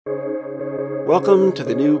Welcome to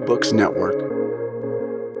the New Books Network.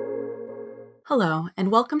 Hello,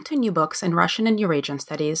 and welcome to New Books in Russian and Eurasian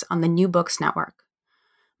Studies on the New Books Network.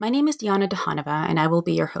 My name is Diana Duhanova, and I will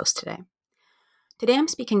be your host today. Today I'm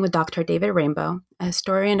speaking with Dr. David Rainbow, a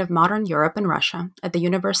historian of modern Europe and Russia at the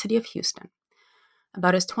University of Houston,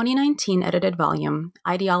 about his 2019 edited volume,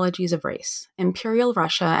 Ideologies of Race: Imperial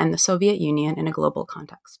Russia and the Soviet Union in a Global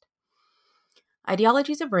Context.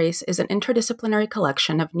 Ideologies of Race is an interdisciplinary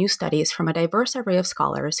collection of new studies from a diverse array of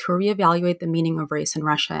scholars who reevaluate the meaning of race in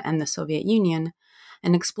Russia and the Soviet Union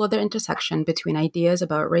and explore the intersection between ideas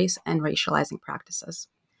about race and racializing practices.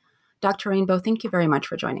 Dr. Rainbow, thank you very much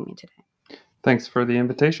for joining me today. Thanks for the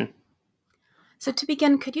invitation. So to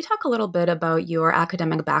begin, could you talk a little bit about your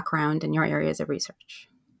academic background and your areas of research?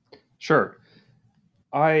 Sure.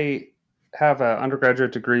 I have an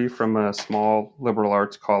undergraduate degree from a small liberal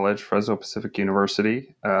arts college, Fresno Pacific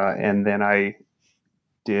University, and then I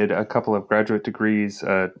did a couple of graduate degrees,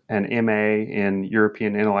 an MA in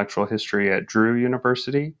European Intellectual History at Drew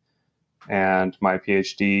University, and my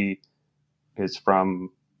PhD is from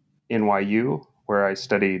NYU, where I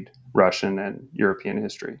studied Russian and European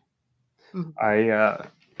history. Mm-hmm. I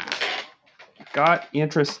got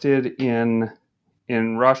interested in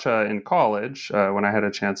Russia in college when I had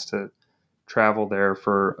a chance to travel there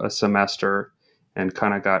for a semester and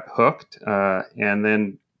kind of got hooked. And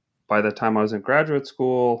then by the time I was in graduate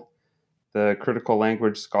school, the Critical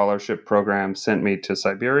Language Scholarship Program sent me to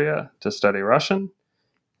Siberia to study Russian.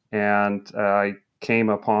 And I came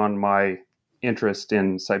upon my interest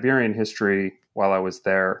in Siberian history while I was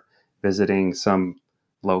there, visiting some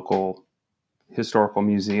local historical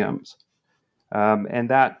museums. And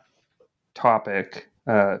that topic,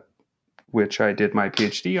 which I did my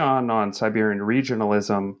PhD on Siberian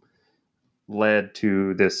regionalism, led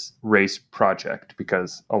to this race project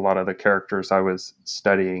because a lot of the characters I was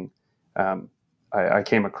studying, I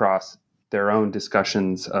came across their own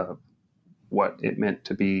discussions of what it meant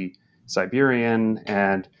to be Siberian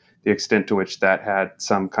and the extent to which that had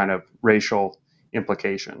some kind of racial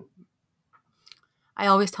implication. I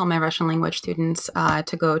always tell my Russian language students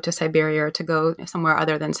to go to Siberia or to go somewhere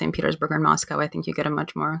other than St. Petersburg or Moscow. I think you get a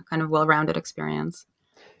much more kind of well-rounded experience.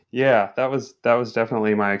 Yeah, that was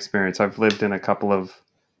definitely my experience. I've lived in a couple of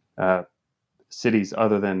cities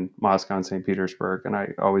other than Moscow and St. Petersburg, and I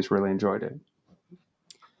always really enjoyed it.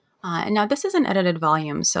 And now this is an edited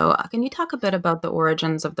volume, so can you talk a bit about the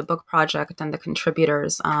origins of the book project and the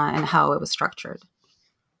contributors and how it was structured?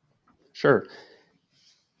 Sure.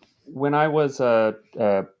 When I was a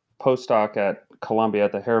postdoc at Columbia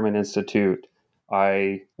at the Harriman Institute,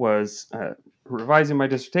 I was revising my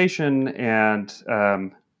dissertation and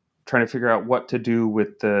trying to figure out what to do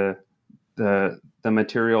with the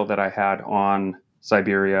material that I had on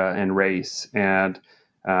Siberia and race, and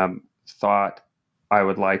thought I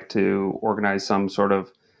would like to organize some sort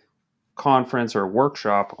of conference or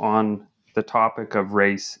workshop on the topic of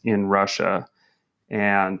race in Russia.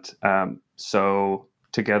 And so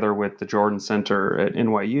together with the Jordan Center at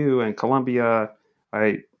NYU and Columbia,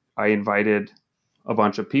 I invited a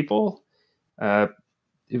bunch of people.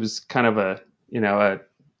 It was kind of a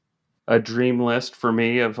dream list for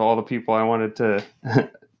me of all the people I wanted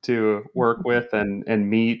to work with and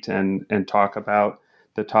meet and talk about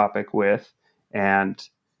the topic with. And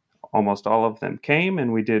almost all of them came,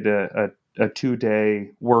 and we did a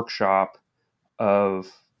 2-day workshop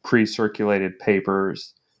of pre-circulated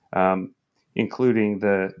papers, including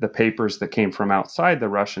the papers that came from outside the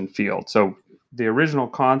Russian field. So the original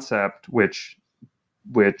concept, which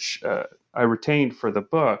I retained for the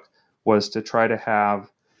book, was to try to have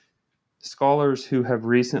scholars who have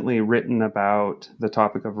recently written about the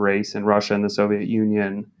topic of race in Russia and the Soviet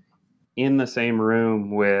Union in the same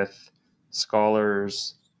room with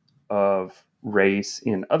scholars of race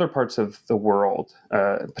in other parts of the world,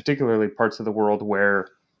 particularly parts of the world where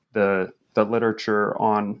the literature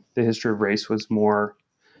on the history of race was more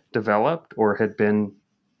developed or had been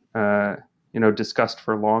discussed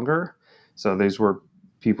for longer. So these were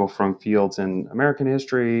people from fields in American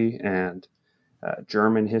history and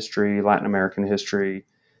German history, Latin American history,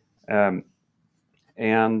 and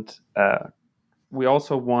we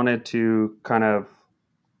also wanted to kind of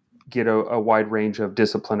get a wide range of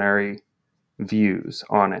disciplinary views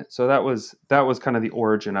on it. So that was kind of the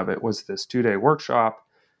origin of it, was this 2-day workshop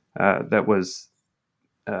that was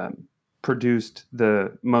produced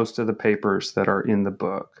the most of the papers that are in the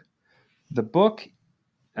book. The book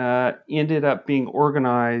ended up being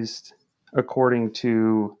organized according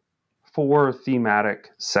to 4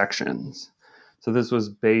 thematic sections. So this was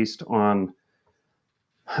based on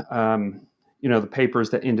the papers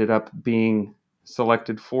that ended up being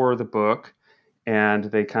selected for the book, and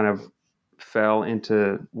they kind of fell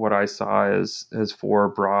into what I saw as four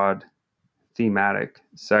broad thematic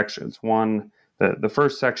sections. One, the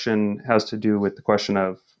first section has to do with the question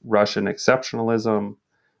of Russian exceptionalism,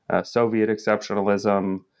 Soviet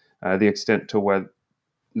exceptionalism, the extent to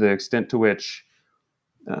which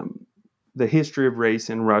the history of race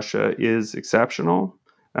in Russia is exceptional.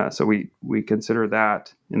 So we consider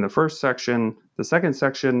that in the first section. The second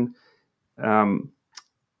section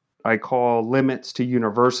I call limits to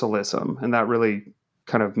universalism, and that really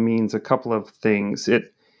kind of means a couple of things.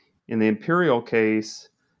 In the imperial case,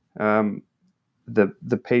 the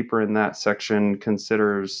paper in that section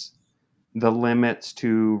considers the limits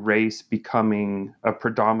to race becoming a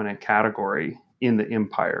predominant category in the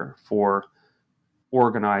empire for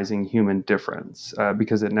organizing human difference,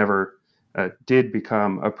 because it never did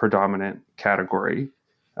become a predominant category.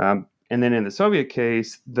 And then in the Soviet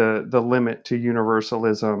case, the limit to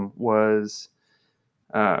universalism was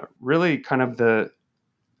really kind of the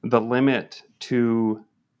limit to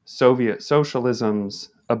Soviet socialism's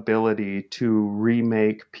ability to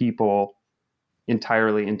remake people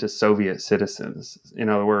entirely into Soviet citizens. In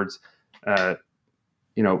other words,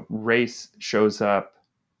 race shows up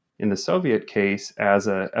in the Soviet case as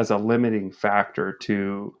a limiting factor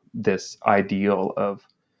to this ideal of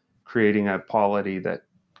creating a polity that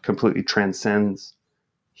completely transcends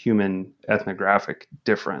human ethnographic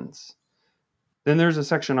difference. Then there's a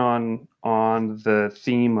section on the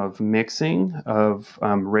theme of mixing, of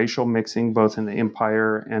racial mixing, both in the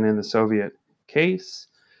empire and in the Soviet case.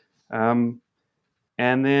 And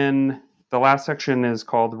then the last section is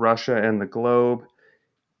called Russia and the Globe.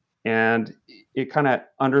 And it kind of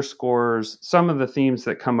underscores some of the themes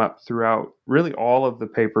that come up throughout really all of the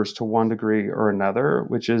papers to one degree or another,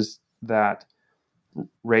 which is that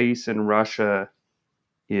race in Russia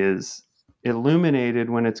is illuminated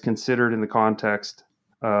when it's considered in the context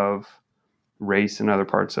of race in other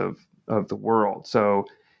parts of the world. So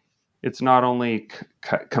it's not only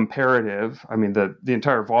comparative. I mean, the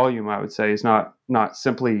entire volume, I would say, is not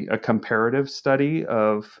simply a comparative study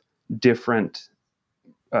of different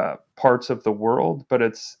parts of the world, but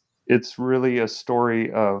it's really a story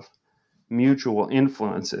of mutual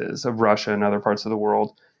influences of Russia and other parts of the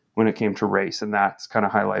world when it came to race, and that's kind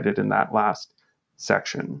of highlighted in that last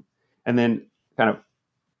section. And then, kind of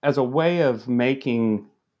as a way of making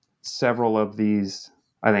several of these,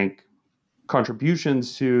 I think,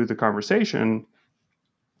 contributions to the conversation,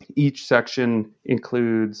 each section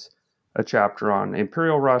includes a chapter on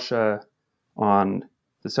Imperial Russia, on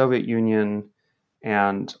the Soviet Union,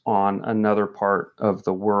 and on another part of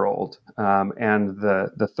the world. And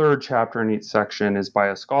the third chapter in each section is by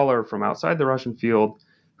a scholar from outside the Russian field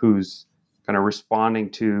who's kind of responding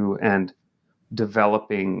to and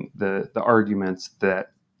developing the arguments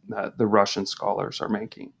that the Russian scholars are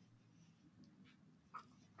making.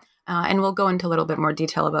 And we'll go into a little bit more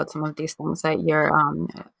detail about some of these things that you're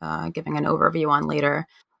giving an overview on later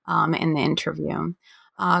in the interview.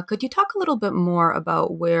 Could you talk a little bit more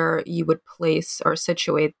about where you would place or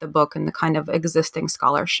situate the book in the kind of existing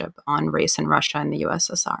scholarship on race in Russia and the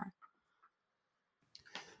USSR?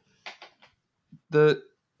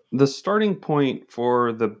 The starting point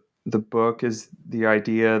for the book is the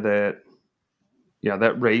idea that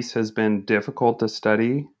that race has been difficult to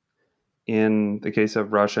study in the case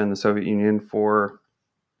of Russia and the Soviet Union for,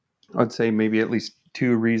 I'd say, maybe at least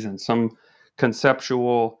two reasons, some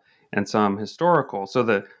conceptual and some historical. So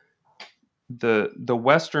the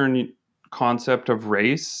Western concept of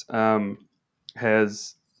race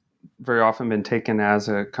has very often been taken as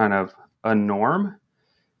a kind of a norm,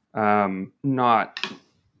 not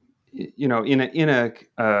in a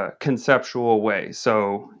conceptual way.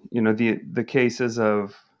 So the cases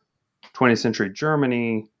of 20th century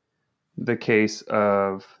Germany, the case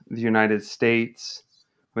of the United States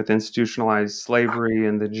with institutionalized slavery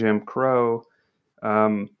and the Jim Crow,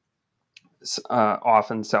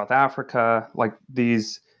 often South Africa, like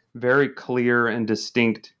these very clear and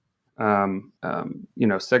distinct,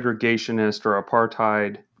 segregationist or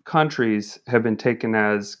apartheid countries have been taken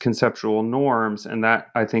as conceptual norms, and that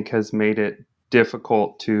I think has made it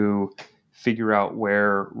difficult to figure out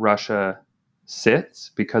where Russia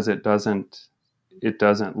sits because it doesn't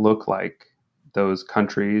look like those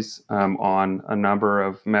countries on a number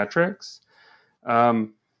of metrics.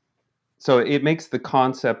 So it makes the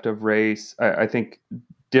concept of race, I think,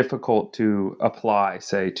 difficult to apply,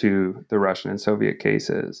 say, to the Russian and Soviet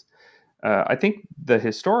cases. I think the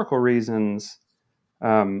historical reasons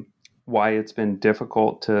why it's been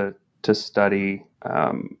difficult to study,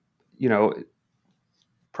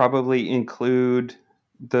 probably include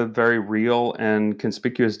the very real and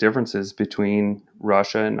conspicuous differences between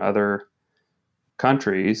Russia and other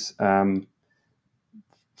countries.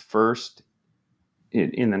 First,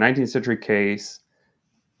 in the 19th century case,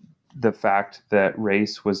 the fact that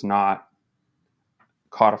race was not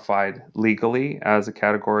codified legally as a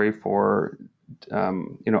category for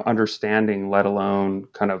understanding, let alone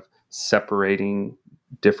kind of separating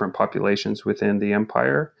different populations within the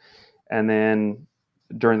empire. And then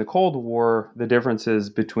during the Cold War, the differences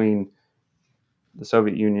between the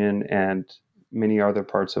Soviet Union and many other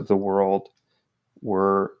parts of the world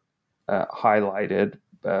were highlighted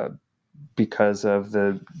because of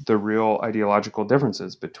the real ideological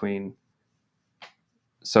differences between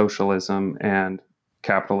socialism and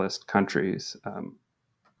capitalist countries.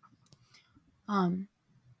 Are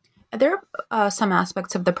there some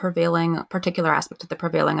aspects of particular aspects of the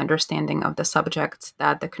prevailing understanding of the subject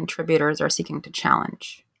that the contributors are seeking to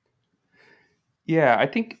challenge? Yeah, I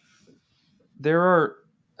think there are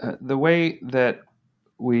the way that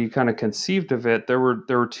we kind of conceived of it. There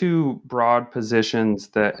were two broad positions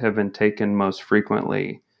that have been taken most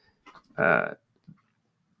frequently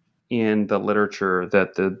in the literature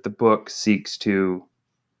that the book seeks to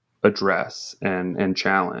address and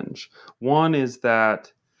challenge. One is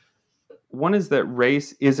that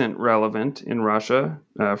race isn't relevant in Russia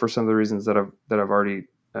for some of the reasons that I've already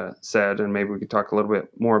said, and maybe we could talk a little bit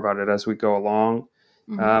more about it as we go along.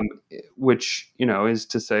 Mm-hmm. Which is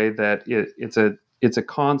to say that it's a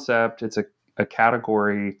concept, it's a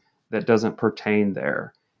category that doesn't pertain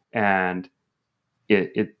there, and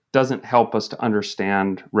it doesn't help us to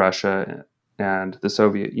understand Russia and the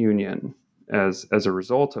Soviet Union as a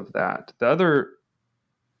result of that. The other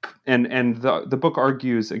and the book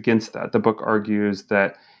argues against that. The book argues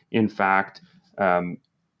that, in fact,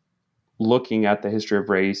 looking at the history of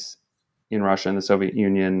race in Russia and the Soviet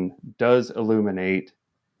Union does illuminate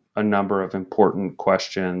a number of important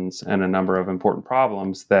questions and a number of important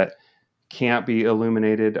problems that can't be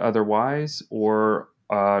illuminated otherwise or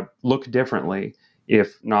look differently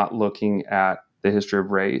if not looking at the history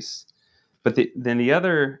of race. But then the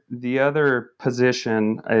other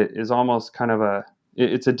position is almost kind of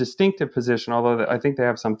it's a distinctive position, although I think they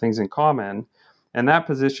have some things in common. And that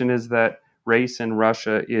position is that race in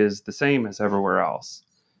Russia is the same as everywhere else.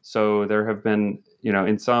 So there have been,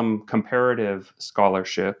 in some comparative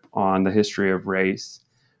scholarship on the history of race,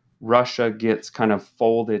 Russia gets kind of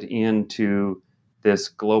folded into this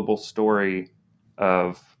global story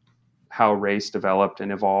of how race developed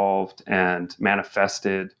and evolved and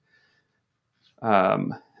manifested.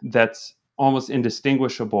 That's almost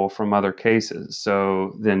indistinguishable from other cases.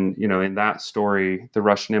 So then, in that story, the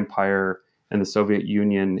Russian Empire and the Soviet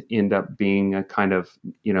Union end up being a kind of,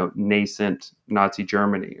 nascent Nazi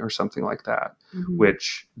Germany or something like that, mm-hmm.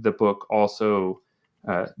 which the book also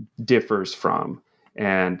differs from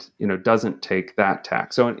and, doesn't take that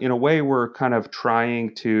tack. So in a way, we're kind of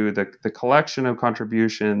trying to, the collection of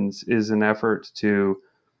contributions is an effort to,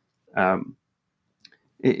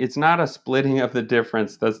 it's not a splitting of the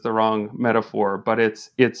difference. That's the wrong metaphor, but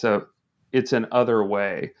it's an other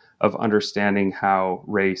way of understanding how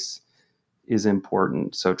race is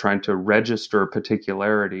important. So trying to register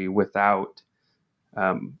particularity without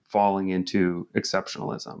falling into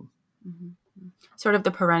exceptionalism. Mm-hmm. Sort of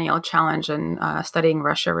the perennial challenge in studying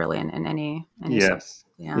Russia, really, in any yes,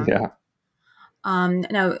 yeah.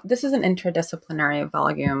 Now, this is an interdisciplinary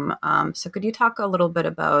volume, so could you talk a little bit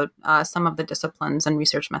about some of the disciplines and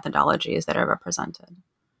research methodologies that are represented?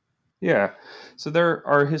 Yeah, so there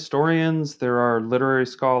are historians, there are literary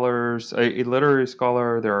scholars, a literary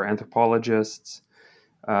scholar, there are anthropologists,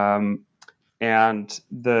 and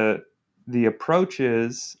the approach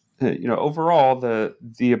is, overall,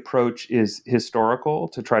 the approach is historical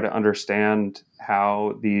to try to understand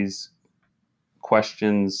how these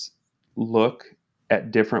questions look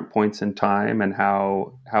at different points in time and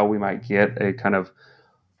how we might get a kind of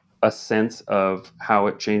a sense of how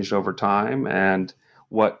it changed over time and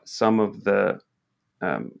what some of the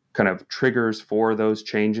kind of triggers for those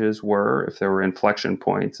changes were, if there were inflection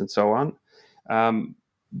points and so on.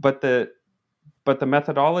 But the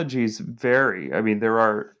methodologies vary. I mean, there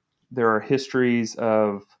are histories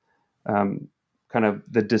of kind of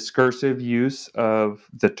the discursive use of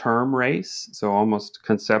the term race, so almost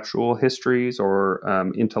conceptual histories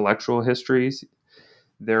or intellectual histories.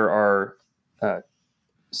 There are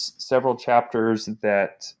several chapters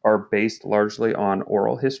that are based largely on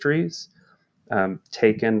oral histories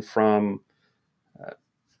taken from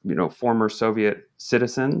former Soviet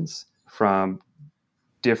citizens from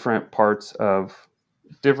different parts of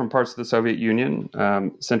the Soviet Union,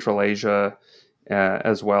 Central Asia,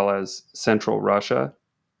 as well as Central Russia.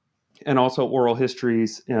 and also oral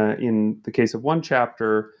histories in the case of one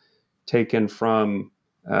chapter taken from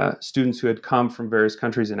students who had come from various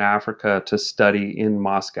countries in Africa to study in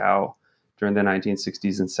Moscow during the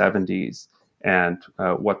 1960s and 70s, and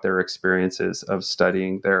what their experiences of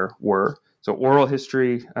studying there were. So oral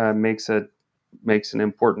history makes an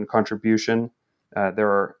important contribution. There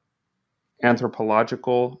are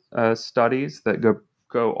anthropological studies that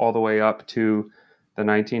go all the way up to the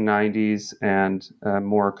 1990s and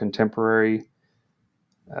more contemporary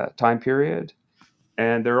time period.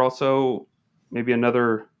 And there are also maybe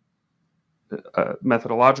another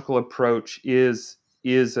methodological approach is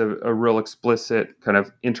a real explicit kind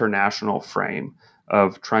of international frame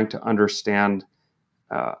of trying to understand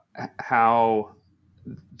how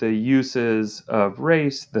the uses of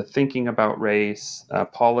race, the thinking about race,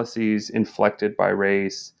 policies inflected by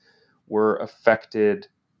race were affected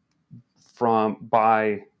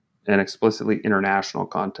by an explicitly international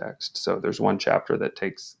context. So there's one chapter that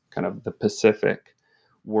takes kind of the Pacific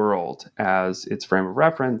world as its frame of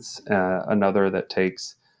reference, another that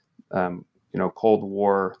takes Cold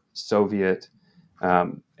War, Soviet,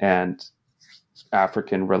 and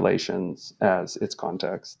African relations as its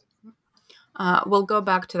context. We'll go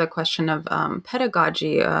back to the question of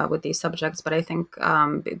pedagogy with these subjects, but I think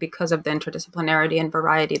because of the interdisciplinarity and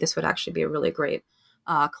variety, this would actually be a really great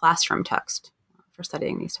classroom text for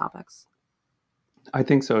studying these topics. I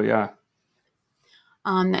think so, yeah.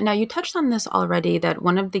 Now, you touched on this already, that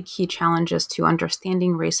one of the key challenges to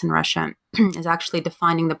understanding race in Russia is actually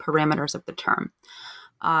defining the parameters of the term.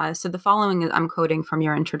 So the following I'm quoting from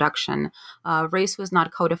your introduction. Race was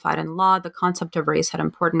not codified in law. The concept of race had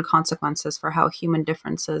important consequences for how human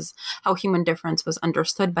difference was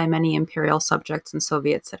understood by many imperial subjects and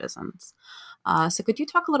Soviet citizens. So could you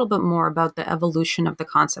talk a little bit more about the evolution of the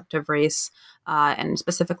concept of race, and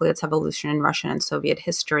specifically its evolution in Russian and Soviet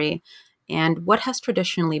history? And what has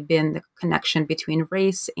traditionally been the connection between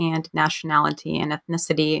race and nationality and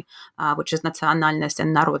ethnicity, which is nationalность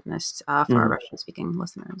and народность for our Russian-speaking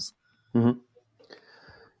listeners? Mm-hmm.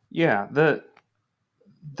 Yeah, the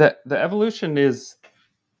evolution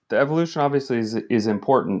obviously is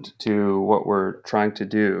important to what we're trying to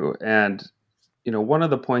do, and one of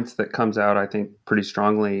the points that comes out, I think, pretty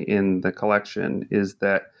strongly in the collection is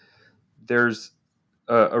that there's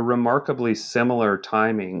a remarkably similar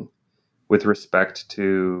timing with respect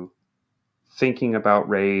to thinking about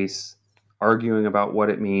race, arguing about what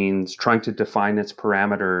it means, trying to define its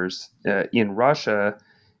parameters in Russia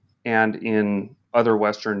and in other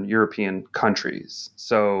Western European countries.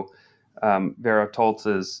 So Vera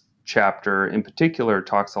Tolz's chapter in particular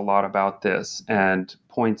talks a lot about this and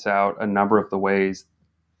points out a number of the ways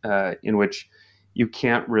in which you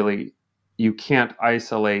can't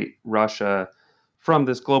isolate Russia from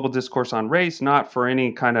this global discourse on race, not for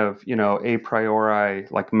any kind of, a priori,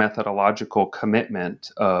 like methodological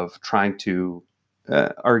commitment of trying to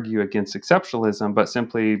argue against exceptionalism, but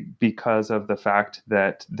simply because of the fact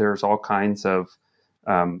that there's all kinds of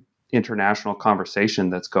international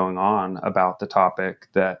conversation that's going on about the topic,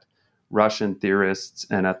 that Russian theorists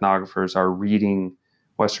and ethnographers are reading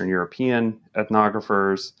Western European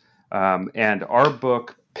ethnographers. And our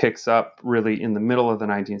book picks up really in the middle of the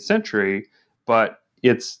 19th century, but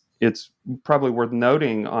it's probably worth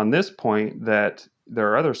noting on this point that there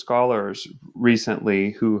are other scholars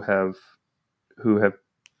recently who have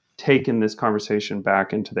taken this conversation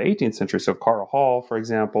back into the 18th century. So Carl Hall, for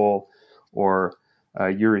example, or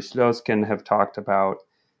Yuri Sloskin have talked about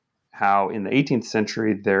how in the 18th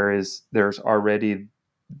century there's already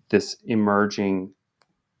this emerging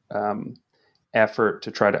effort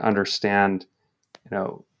to try to understand,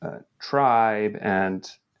 tribe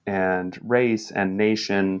and race and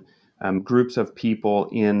nation, groups of people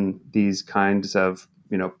in these kinds of,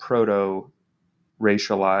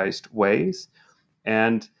 proto-racialized ways.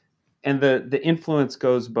 And the influence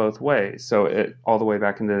goes both ways. So all the way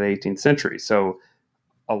back into the 18th century. So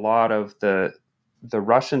a lot of the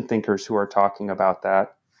Russian thinkers who are talking about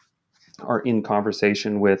that are in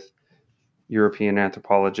conversation with European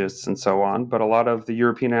anthropologists and so on. But a lot of the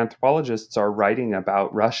European anthropologists are writing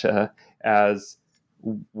about Russia as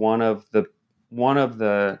one of the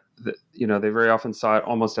they very often saw it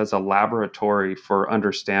almost as a laboratory for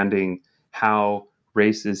understanding how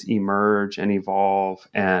races emerge and evolve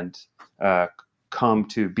and come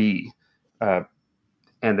to be. And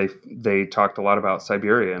they talked a lot about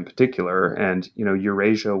Siberia in particular, and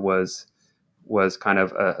Eurasia was kind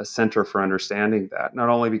of a center for understanding that, not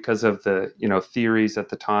only because of the theories at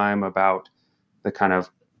the time about the kind of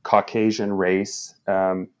Caucasian race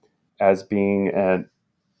as being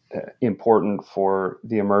important for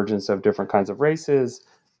the emergence of different kinds of races,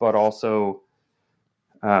 but also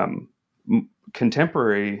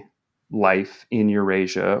contemporary life in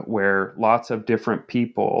Eurasia, where lots of different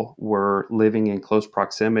people were living in close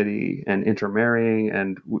proximity and intermarrying,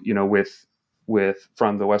 and with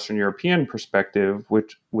from the Western European perspective,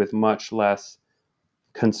 which with much less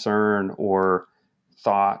concern or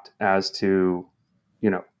thought as to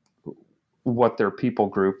what their people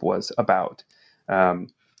group was about.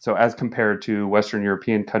 So as compared to Western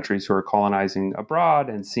European countries who are colonizing abroad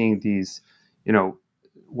and seeing these,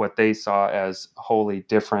 what they saw as wholly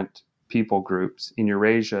different people groups in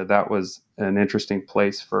Eurasia, that was an interesting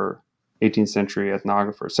place for 18th century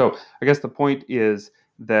ethnographers. So I guess the point is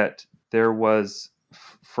that there was,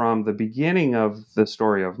 from the beginning of the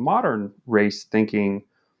story of modern race thinking,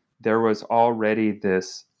 there was already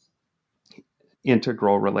this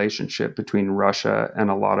integral relationship between Russia and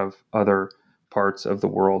a lot of other parts of the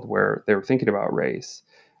world where they were thinking about race.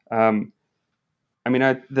 The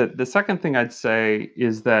second thing I'd say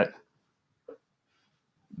is that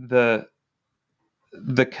the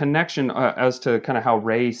connection as to kind of how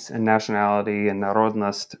race and nationality and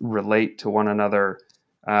narodnost relate to one another,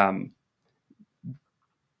 the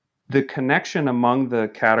connection among the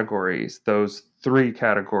categories, those three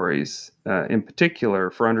categories in particular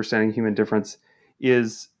for understanding human difference,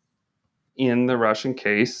 is in the Russian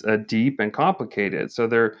case deep and complicated. So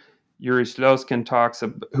Yuri Sloskin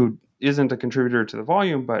who isn't a contributor to the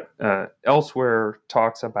volume, but elsewhere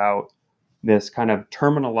talks about this kind of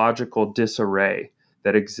terminological disarray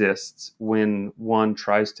that exists when one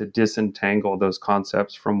tries to disentangle those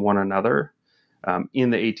concepts from one another in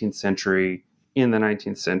the 18th century, in the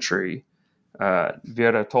 19th century.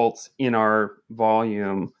 Vera Tolz in our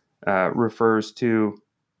volume refers to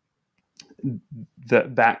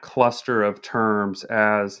that cluster of terms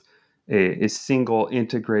as a single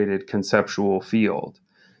integrated conceptual field.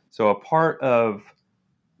 So a part of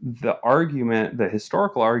the argument, the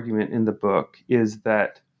historical argument in the book, is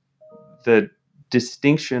that the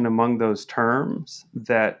distinction among those terms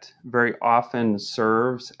that very often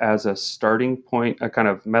serves as a starting point, a kind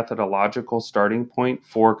of methodological starting point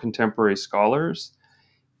for contemporary scholars,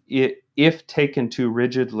 if taken too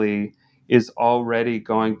rigidly, is already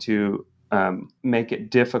going to make it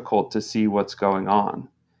difficult to see what's going on,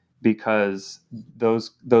 because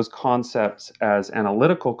those concepts as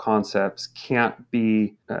analytical concepts can't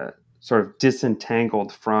be sort of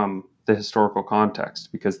disentangled from the historical context,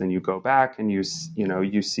 because then you go back and you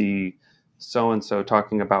see so and so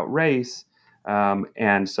talking about race,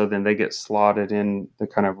 and so then they get slotted in the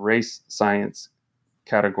kind of race science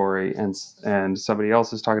category, and somebody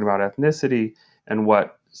else is talking about ethnicity. And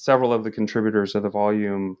what several of the contributors of the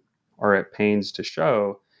volume are at pains to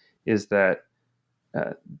show is that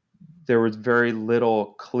there was very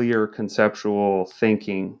little clear conceptual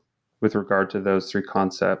thinking with regard to those three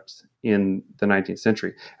concepts in the 19th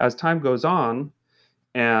century. As time goes on,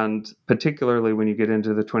 and particularly when you get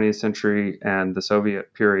into the 20th century and the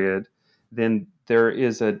Soviet period, then there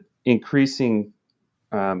is an increasing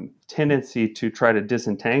tendency to try to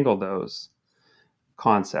disentangle those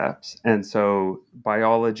concepts. And so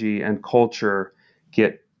biology and culture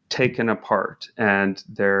get taken apart, and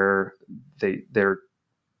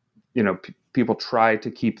people try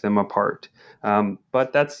to keep them apart.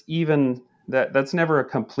 But that's never a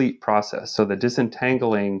complete process. So the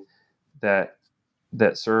disentangling that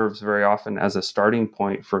serves very often as a starting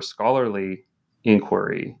point for scholarly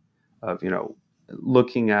inquiry of,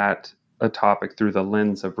 looking at a topic through the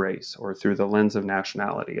lens of race or through the lens of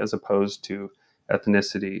nationality as opposed to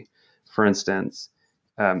ethnicity, for instance,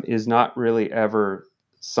 is not really ever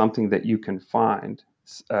something that you can find.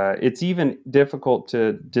 It's even difficult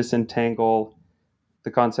to disentangle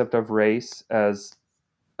the concept of race, as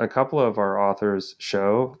a couple of our authors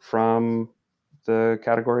show, from the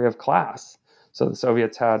category of class. So the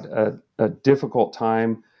Soviets had a difficult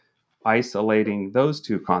time isolating those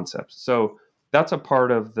two concepts. So that's a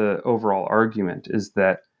part of the overall argument, is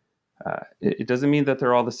that it doesn't mean that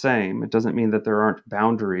they're all the same. It doesn't mean that there aren't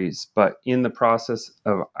boundaries, but in the process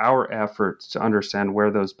of our efforts to understand where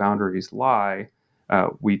those boundaries lie,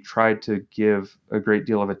 we tried to give a great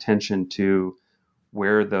deal of attention to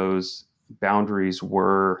where those boundaries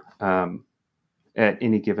were at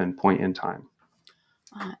any given point in time.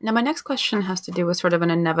 Now, my next question has to do with sort of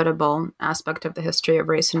an inevitable aspect of the history of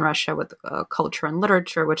race in Russia with culture and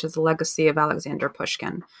literature, which is the legacy of Alexander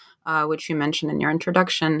Pushkin, which you mentioned in your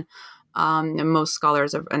introduction. And most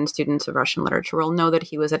scholars and students of Russian literature will know that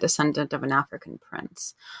he was a descendant of an African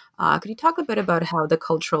prince. Could you talk a bit about how the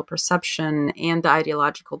cultural perception and the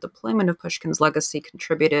ideological deployment of Pushkin's legacy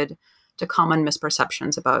contributed to common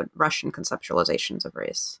misperceptions about Russian conceptualizations of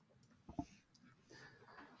race?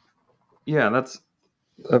 Yeah, that's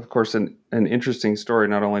of course an interesting story,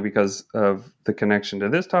 not only because of the connection to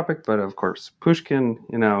this topic, but of course Pushkin,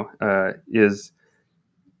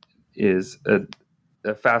 is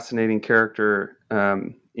a fascinating character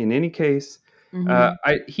in any case.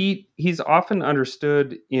 Mm-hmm. He's often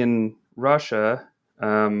understood in Russia,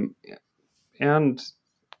 and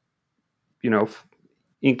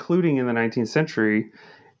including in the 19th century,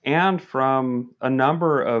 and from a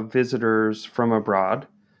number of visitors from abroad,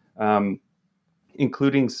 um,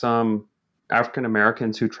 including some African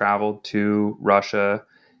Americans who traveled to Russia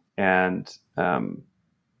and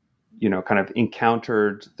kind of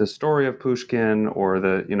encountered the story of Pushkin or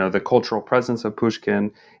the cultural presence of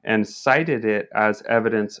Pushkin and cited it as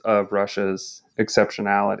evidence of Russia's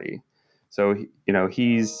exceptionality. So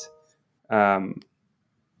he's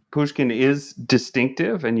Pushkin is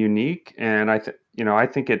distinctive and unique, and I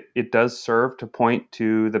think it does serve to point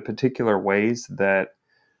to the particular ways that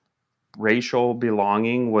racial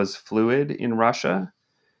belonging was fluid in Russia.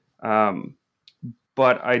 Um,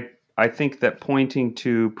 but I think that pointing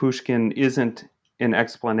to Pushkin isn't an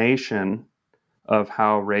explanation of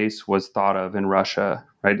how race was thought of in Russia,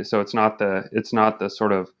 right? So it's not the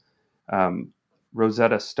sort of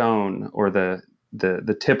Rosetta Stone or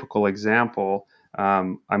the typical example.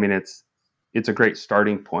 I mean, it's a great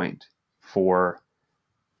starting point for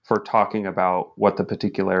talking about what the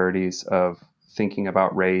particularities of thinking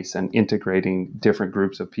about race and integrating different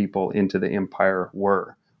groups of people into the empire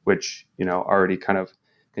were, which already kind of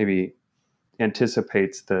maybe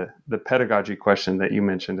anticipates the pedagogy question that you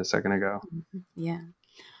mentioned a second ago. Mm-hmm. Yeah.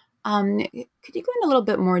 Could you go in a little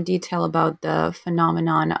bit more detail about the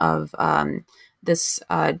phenomenon of this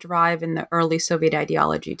drive in the early Soviet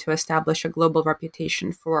ideology to establish a global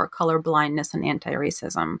reputation for color blindness and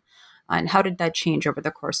anti-racism? And how did that change over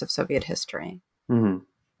the course of Soviet history? Mm-hmm.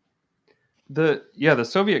 The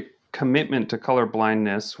Soviet commitment to color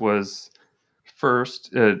blindness was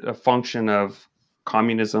first a function of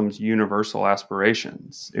communism's universal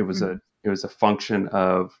aspirations. It was a function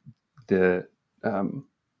of the um,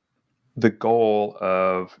 the goal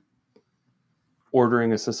of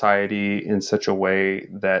ordering a society in such a way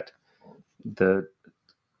that the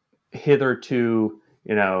hitherto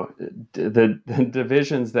the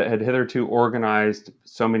divisions that had hitherto organized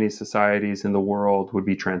so many societies in the world would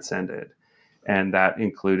be transcended, and that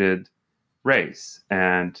included race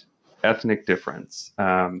and ethnic difference.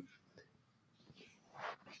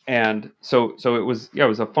 And so it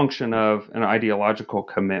was a function of an ideological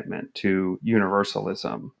commitment to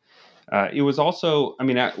universalism. It was also, I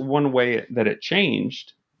mean, one way that it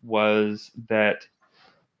changed was that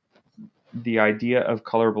the idea of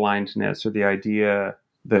colorblindness, or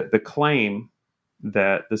the claim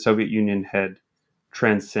that the Soviet Union had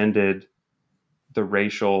transcended the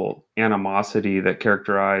racial animosity that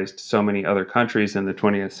characterized so many other countries in the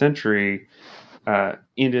 20th century,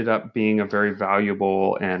 ended up being a very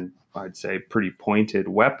valuable and, I'd say, pretty pointed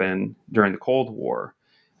weapon during the Cold War,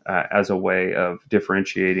 as a way of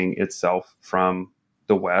differentiating itself from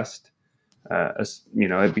the West.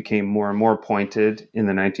 It became more and more pointed in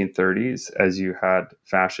the 1930s as you had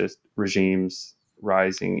fascist regimes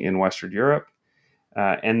rising in Western Europe.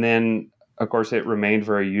 And then, of course, it remained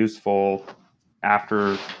very useful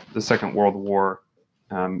after the Second World War,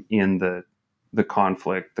 in the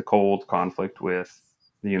conflict, the cold conflict with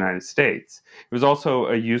the United States. It was also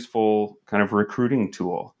a useful kind of recruiting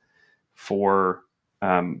tool for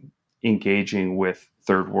engaging with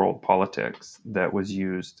third world politics that was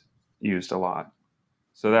used a lot.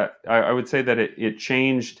 So that I would say that it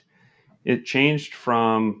changed. It changed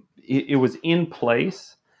from it was in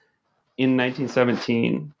place in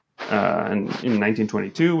 1917 and in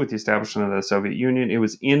 1922 with the establishment of the Soviet Union. It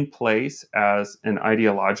was in place as an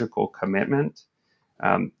ideological commitment,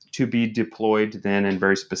 to be deployed then in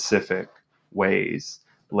very specific ways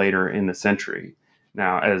later in the century.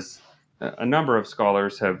 Now, as a number of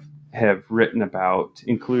scholars have written about,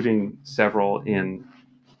 including several in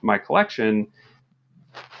my collection,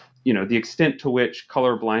 the extent to which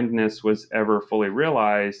color blindness was ever fully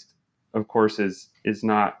realized, of course, is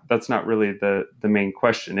not, that's not really the main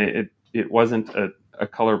question. It wasn't a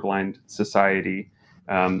colorblind society,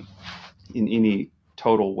 in any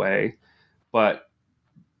total way, but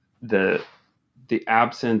the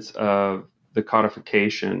absence of the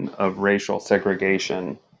codification of racial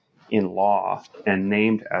segregation in law and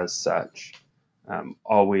named as such,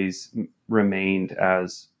 always remained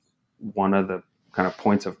as one of the kind of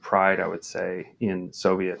points of pride, I would say, in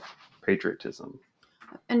Soviet patriotism.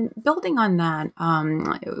 And building on that,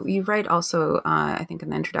 you write also, I think in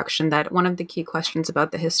the introduction, that one of the key questions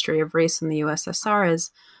about the history of race in the USSR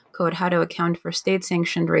is Code, How to Account for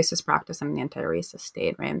State-Sanctioned Racist Practice in the Anti-Racist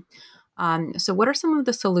State, right? So what are some of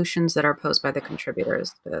the solutions that are posed by the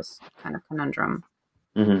contributors to this kind of conundrum?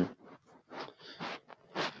 Mm-hmm.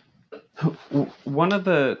 One of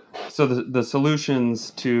the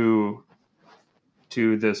solutions to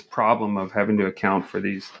this problem of having to account for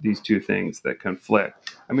these two things that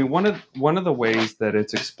conflict. I mean, one of the ways that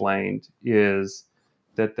it's explained is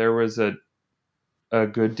that there was a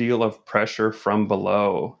good deal of pressure from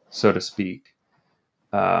below, so to speak,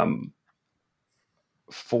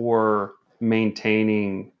 for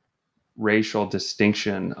maintaining racial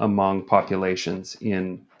distinction among populations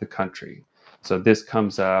in the country. So this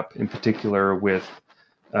comes up in particular with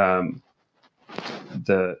the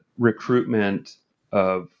recruitment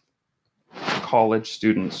of college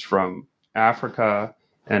students from Africa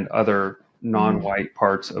and other non-white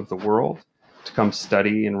parts of the world to come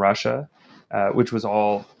study in Russia, which was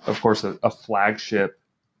all, of course, a flagship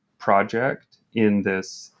project in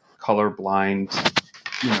this colorblind,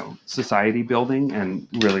 society building and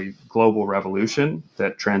really global revolution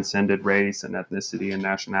that transcended race and ethnicity and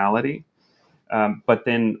nationality. But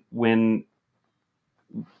then when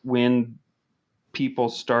people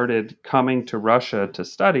started coming to Russia to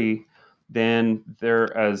study, then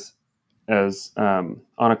there, as Annika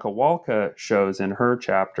Walka shows in her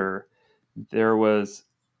chapter,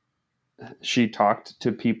 she talked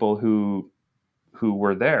to people who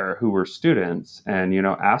were there, who were students, and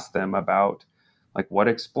asked them about like what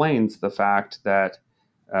explains the fact that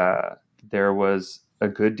there was a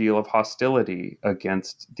good deal of hostility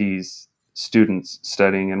against these students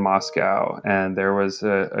studying in Moscow, and there was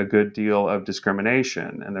a good deal of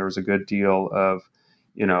discrimination, and there was a good deal of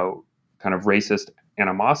kind of racist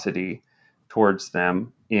animosity towards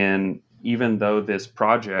them, even though this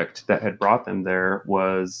project that had brought them there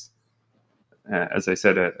was, as I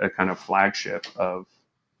said, a kind of flagship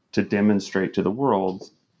to demonstrate to the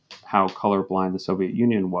world how colorblind the Soviet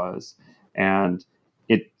Union was. And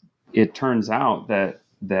it turns out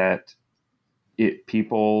that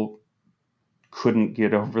people couldn't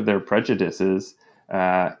get over their prejudices,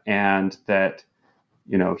 and that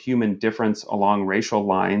human difference along racial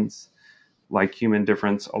lines, like human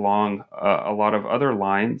difference along a lot of other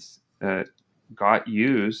lines, got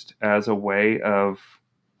used as a way of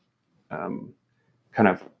kind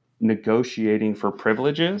of negotiating for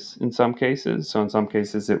privileges in some cases. So in some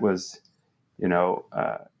cases it was,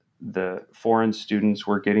 the foreign students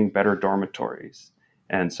were getting better dormitories.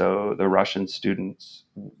 And so the Russian students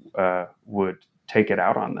would take it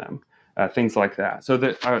out on them, things like that. So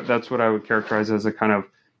that's what I would characterize as a kind of,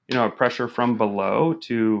 a pressure from below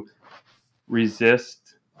to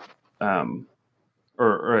resist, that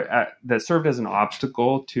served as an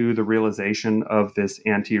obstacle to the realization of this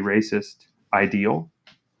anti-racist ideal.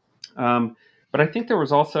 But I think there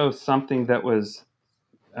was also something that was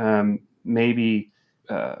maybe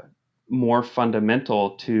more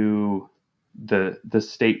fundamental to the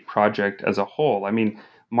state project as a whole. I mean,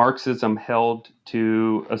 Marxism held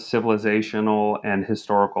to a civilizational and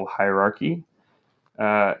historical hierarchy.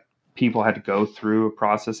 People had to go through a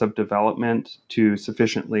process of development to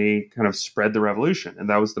sufficiently kind of spread the revolution. And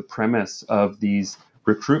that was the premise of these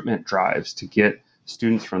recruitment drives to get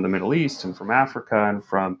students from the Middle East and from Africa and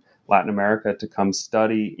from Latin America to come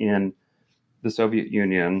study in the Soviet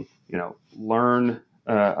Union, learn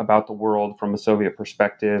about the world from a Soviet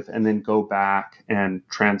perspective, and then go back and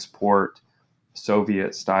transport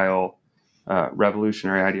Soviet-style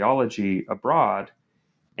revolutionary ideology abroad.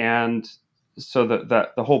 And so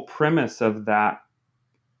the whole premise of that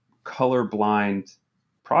colorblind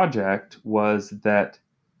project was that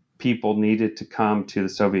people needed to come to the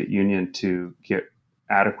Soviet Union to get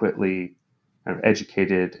adequately kind of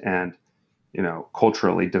educated and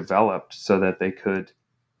culturally developed, so that they could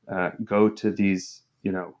go to these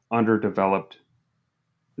underdeveloped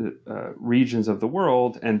regions of the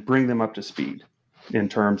world and bring them up to speed in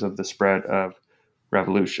terms of the spread of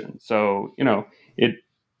revolution. So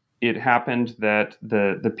it happened that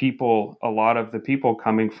a lot of the people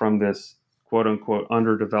coming from this quote unquote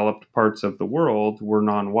underdeveloped parts of the world were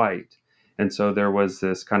non-white, and so there was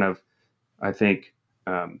this kind of, I think,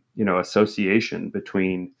 association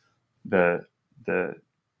between of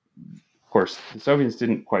course, the Soviets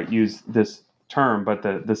didn't quite use this term, but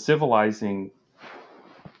the civilizing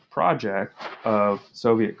project of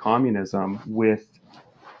Soviet communism with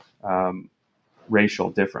racial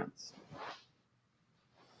difference.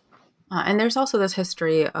 And there's also this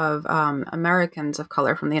history of Americans of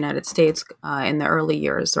color from the United States in the early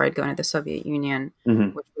years, right, going to the Soviet Union,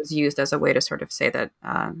 Mm-hmm. which was used as a way to sort of say that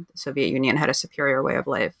the Soviet Union had a superior way of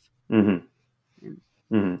life. Mm-hmm.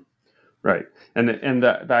 Mm-hmm. Right, and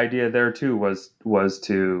the idea there too was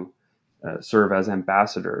to serve as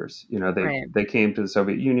ambassadors. Right. They came to the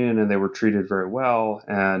Soviet Union and they were treated very well,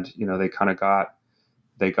 and they kind of got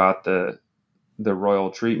the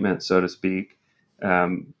royal treatment, so to speak,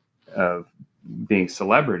 of being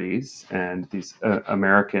celebrities, and these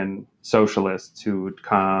American socialists who would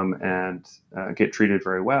come and get treated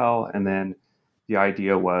very well, and then the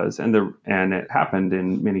idea was, and it happened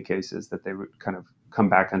in many cases, that they would kind of come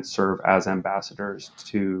back and serve as ambassadors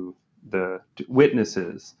to to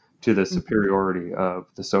witnesses to the superiority of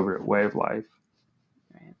the Soviet way of life.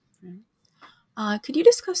 Right. Right. Could you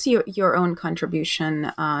discuss your own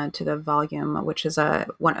contribution to the volume, which is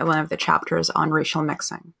one of the chapters on racial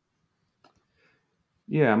mixing?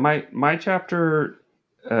 Yeah, my chapter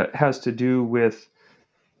has to do with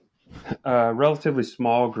a relatively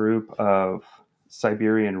small group of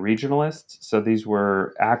Siberian regionalists. So these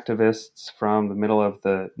were activists from the middle of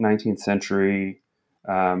the 19th century,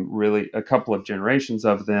 really a couple of generations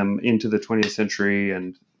of them into the 20th century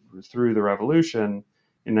and through the revolution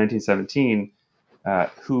in 1917,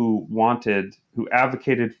 who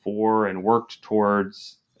advocated for and worked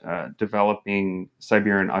towards developing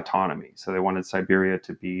Siberian autonomy. So they wanted Siberia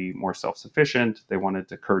to be more self-sufficient. They wanted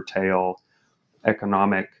to curtail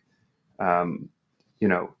economic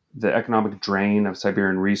the economic drain of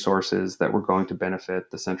Siberian resources that were going to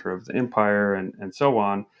benefit the center of the empire, and so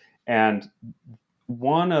on. And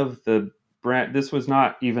one of the this was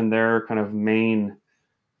not even their kind of main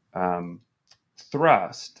um,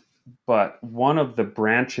 thrust, but one of the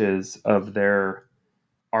branches of their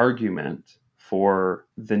argument for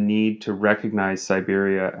the need to recognize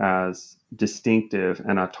Siberia as distinctive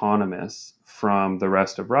and autonomous from the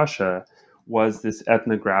rest of Russia was this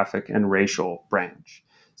ethnographic and racial branch.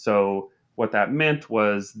 So, what that meant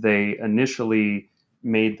was they initially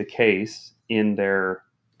made the case in their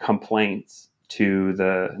complaints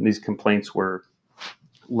these complaints were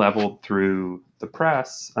leveled through the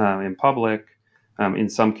press, in public, in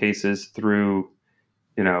some cases through,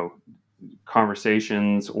 you know,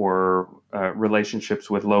 conversations or relationships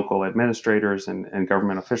with local administrators and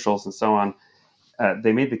government officials and so on.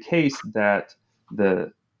 They made the case that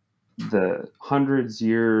the hundreds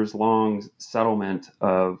years long settlement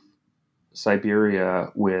of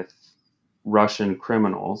Siberia with Russian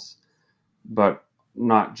criminals, but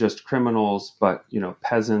not just criminals, but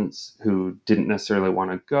peasants who didn't necessarily want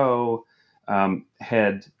to go,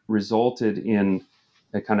 had resulted in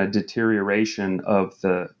a kind of deterioration of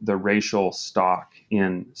the racial stock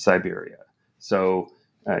in Siberia. So,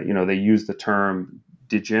 they used the term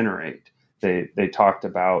degenerate. They talked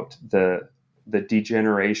about the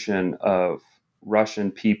degeneration of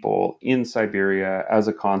Russian people in Siberia as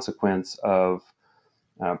a consequence of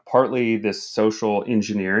partly this social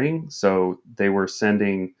engineering. So they were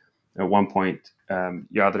sending, at one point,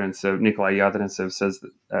 Nikolai Yadrintsev says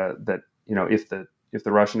that if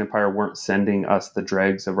the Russian Empire weren't sending us the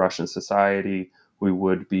dregs of Russian society, we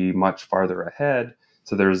would be much farther ahead.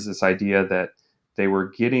 So there's this idea that they were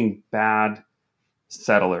getting bad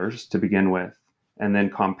settlers to begin with, and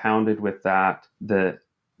then compounded with that the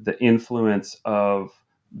influence of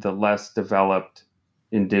the less developed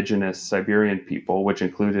indigenous Siberian people, which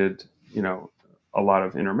included, a lot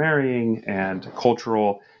of intermarrying and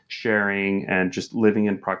cultural sharing and just living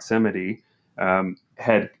in proximity,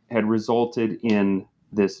 had resulted in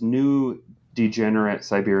this new degenerate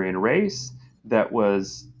Siberian race that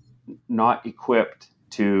was not equipped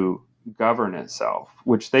to govern itself,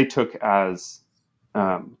 which they took as,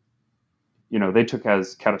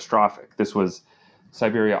 catastrophic. This was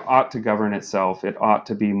Siberia ought to govern itself. It ought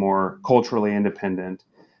to be more culturally independent,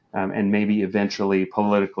 and maybe eventually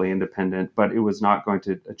politically independent, but it was not going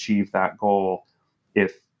to achieve that goal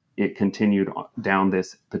if it continued down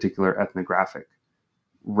this particular ethnographic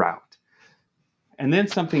route. And then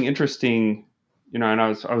something interesting, and I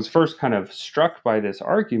was first kind of struck by this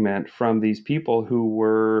argument from these people who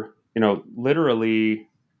were, literally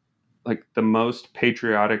like the most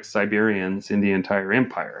patriotic Siberians in the entire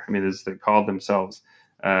empire. I mean, they called themselves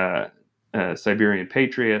Siberian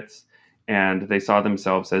patriots, and they saw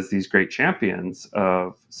themselves as these great champions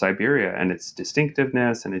of Siberia and its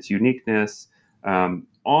distinctiveness and its uniqueness. They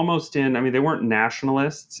weren't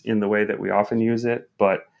nationalists in the way that we often use it,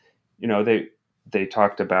 but they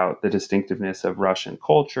talked about the distinctiveness of Russian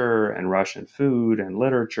culture and Russian food and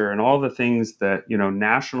literature and all the things that,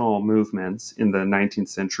 national movements in the 19th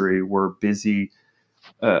century were busy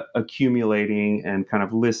accumulating and kind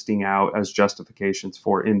of listing out as justifications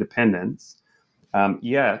for independence.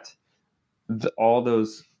 Yet,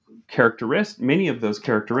 many of those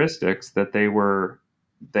characteristics that they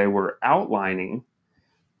were outlining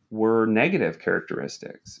were negative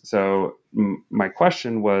characteristics. So my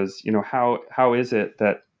question was, how is it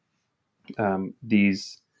that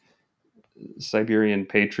these Siberian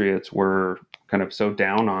patriots were kind of so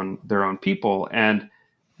down on their own people? And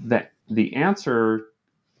that the answer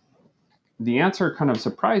kind of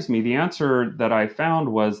surprised me. The answer that I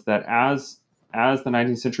found was that as the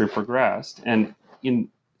 19th century progressed, and in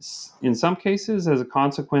some cases as a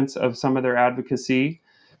consequence of some of their advocacy,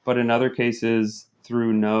 but in other cases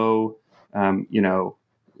through no,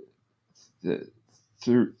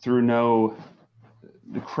 through no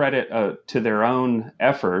credit to their own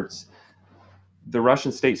efforts, the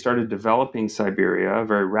Russian state started developing Siberia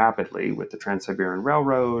very rapidly with the Trans-Siberian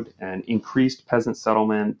Railroad and increased peasant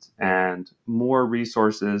settlement and more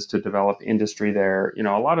resources to develop industry there.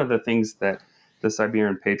 A lot of the things that the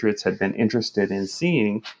Siberian patriots had been interested in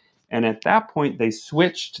seeing. And at that point, they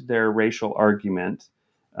switched their racial argument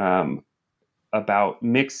about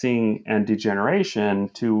mixing and degeneration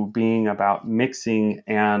to being about mixing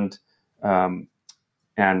and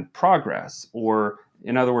progress, or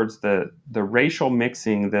in other words, the racial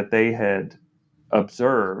mixing that they had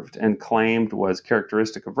observed and claimed was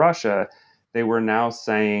characteristic of Russia, they were now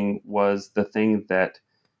saying was the thing that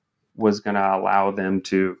was going to allow them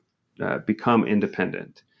to become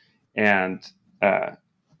independent. And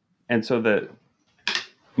so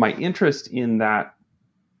my interest in that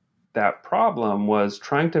problem was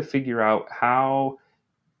trying to figure out how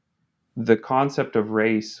the concept of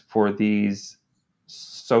race for these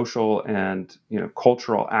social and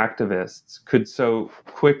cultural activists could so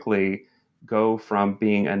quickly go from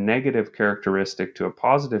being a negative characteristic to a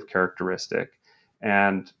positive characteristic.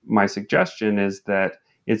 And my suggestion is that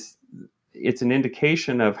it's an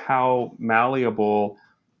indication of how malleable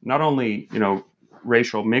not only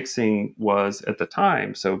racial mixing was at the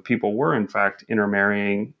time. So people were in fact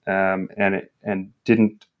intermarrying, and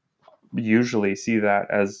didn't usually see that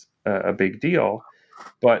as a big deal.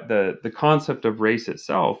 But the concept of race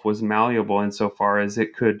itself was malleable insofar as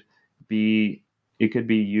it could be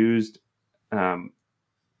used as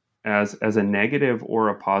a negative or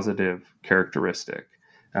a positive characteristic,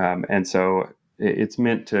 and so it's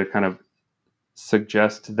meant to kind of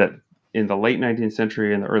suggest that in the late 19th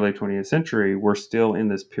century and the early 20th century, we're still in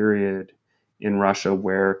this period in Russia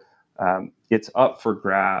where it's up for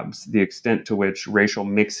grabs the extent to which racial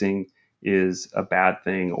mixing is a bad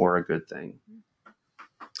thing or a good thing.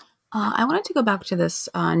 I wanted to go back to this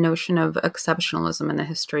notion of exceptionalism in the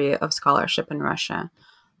history of scholarship in Russia.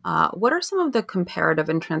 What are some of the comparative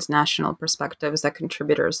and transnational perspectives that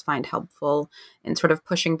contributors find helpful in sort of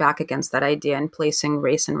pushing back against that idea and placing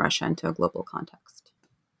race in Russia into a global context?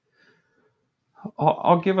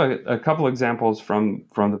 I'll give a couple examples from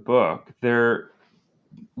the book.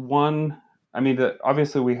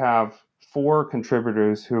 Obviously we have 4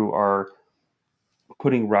 contributors who are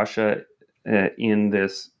putting Russia in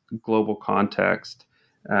this global context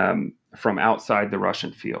from outside the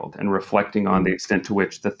Russian field and reflecting on the extent to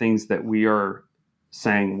which the things that we are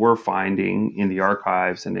saying we're finding in the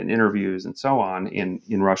archives and in interviews and so on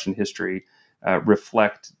in Russian history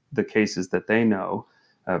reflect the cases that they know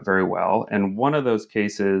very well. And one of those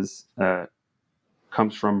cases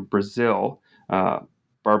comes from Brazil.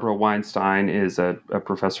 Barbara Weinstein is a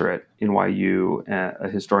professor at NYU, a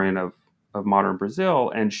historian of modern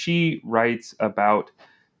Brazil, and she writes about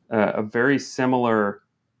a very similar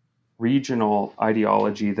regional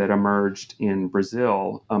ideology that emerged in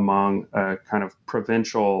Brazil among a kind of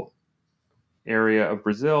provincial area of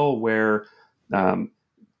Brazil where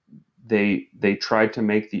they tried to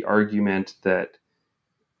make the argument that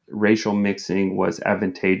racial mixing was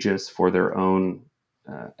advantageous for their own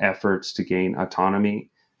efforts to gain autonomy,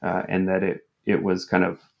 and that it was kind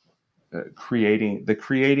of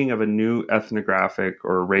creating of a new ethnographic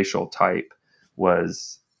or racial type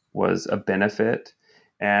was a benefit,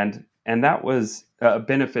 and that was a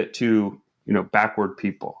benefit to backward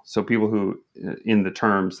people, so people who, in the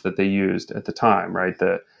terms that they used at the time, right,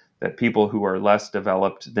 that people who are less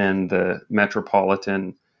developed than the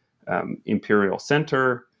metropolitan imperial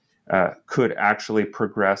center could actually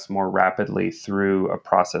progress more rapidly through a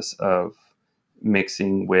process of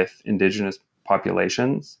mixing with indigenous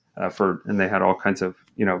populations. And they had all kinds of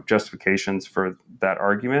justifications for that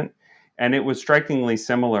argument, and it was strikingly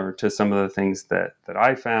similar to some of the things that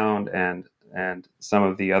I found and some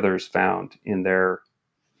of the others found in their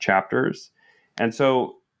chapters. And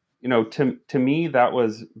so to me that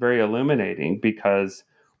was very illuminating, because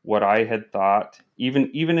what I had thought, even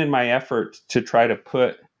in my effort to try to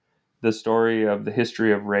put the story of the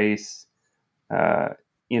history of race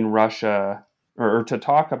in Russia, or to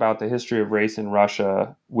talk about the history of race in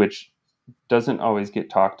Russia, which doesn't always get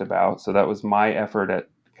talked about. So that was my effort at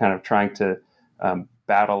kind of trying to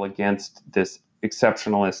battle against this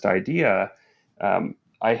exceptionalist idea.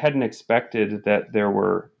 I hadn't expected that there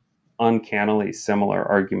were uncannily similar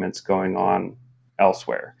arguments going on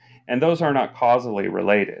elsewhere. And those are not causally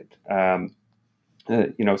related.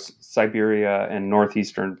 Siberia and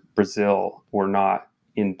northeastern Brazil were not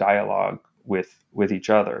in dialogue with each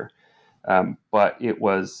other, but it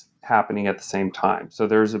was happening at the same time. So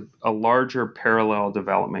there's a larger parallel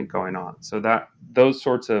development going on. So that those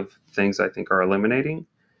sorts of things I think are eliminating.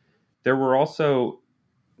 There were also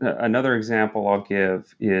another example I'll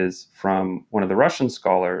give is from one of the Russian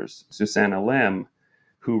scholars, Susanna Lim,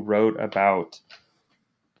 who wrote about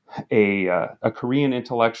a Korean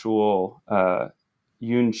intellectual,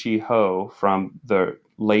 Yoon Chi-ho, from the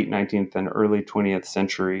late 19th and early 20th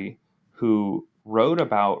century, who wrote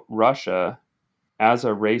about Russia as a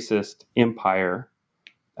racist empire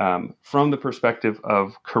from the perspective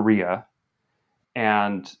of Korea.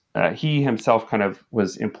 And he himself kind of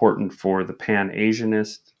was important for the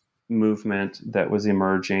Pan-Asianist movement that was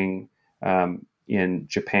emerging in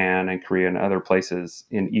Japan and Korea and other places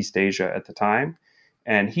in East Asia at the time.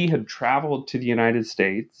 And he had traveled to the United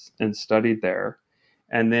States and studied there.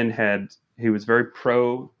 And then he was very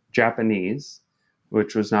pro-Japanese,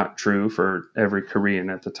 which was not true for every Korean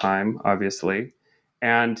at the time, obviously.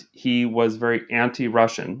 And he was very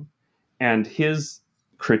anti-Russian. And his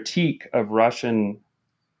critique of Russian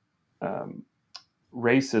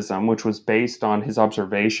racism, which was based on his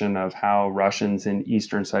observation of how Russians in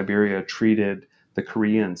Eastern Siberia treated the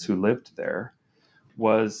Koreans who lived there,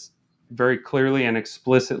 was very clearly and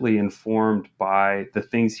explicitly informed by the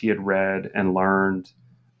things he had read and learned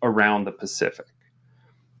around the Pacific.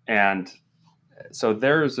 And so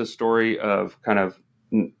there is a story of kind of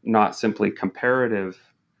not simply comparative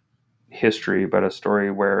history, but a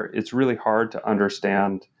story where it's really hard to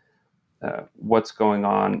understand what's going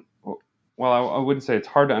on. Well, I wouldn't say it's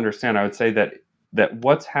hard to understand. I would say that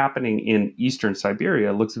what's happening in Eastern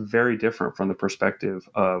Siberia looks very different from the perspective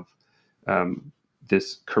of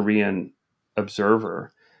this Korean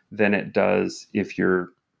observer than it does if you're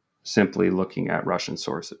simply looking at Russian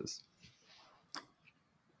sources.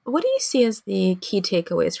 What do you see as the key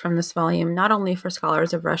takeaways from this volume, not only for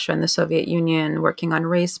scholars of Russia and the Soviet Union working on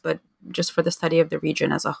race, but just for the study of the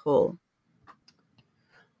region as a whole?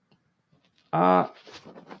 I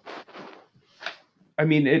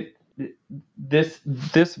mean, this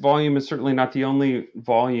volume is certainly not the only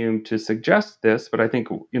volume to suggest this, but I think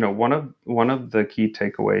one of the key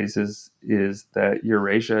takeaways is that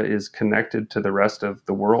Eurasia is connected to the rest of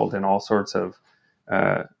the world in all sorts of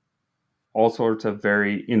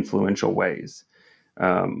very influential ways.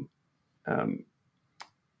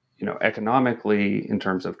 Economically, in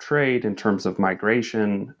terms of trade, in terms of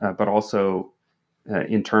migration, but also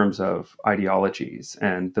in terms of ideologies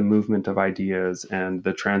and the movement of ideas and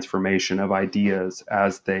the transformation of ideas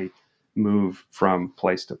as they move from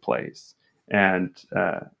place to place. And,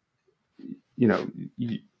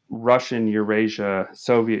 Russian Eurasia,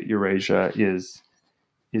 Soviet Eurasia is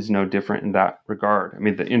no different in that regard. I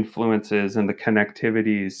mean, the influences and the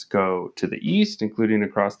connectivities go to the east, including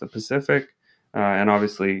across the Pacific, and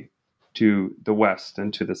obviously to the west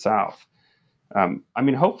and to the south.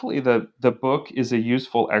 Hopefully the book is a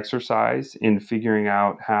useful exercise in figuring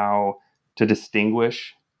out how to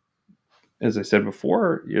distinguish, as I said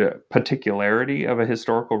before, particularity of a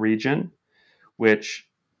historical region, which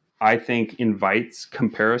I think invites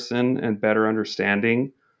comparison and better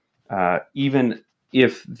understanding, even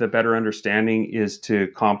if the better understanding is to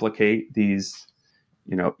complicate these,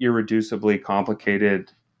 irreducibly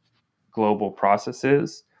complicated global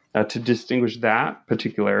processes, to distinguish that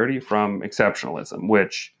particularity from exceptionalism,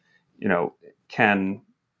 which, can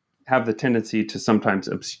have the tendency to sometimes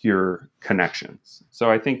obscure connections.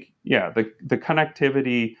 So I think, the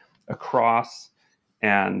connectivity across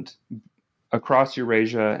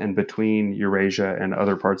Eurasia and between Eurasia and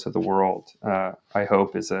other parts of the world, I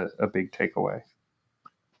hope is a big takeaway.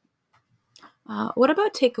 What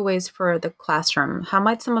about takeaways for the classroom? How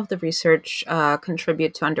might some of the research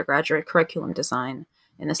contribute to undergraduate curriculum design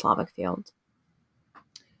in the Slavic field?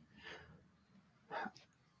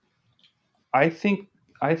 I think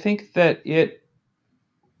that it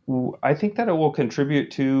will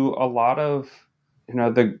contribute to a lot of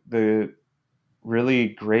the really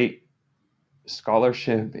great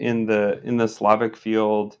scholarship in the Slavic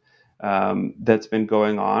field that's been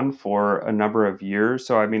going on for a number of years.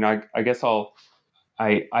 So I guess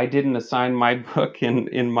I didn't assign my book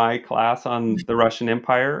in my class on the Russian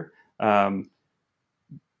Empire.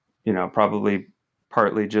 Probably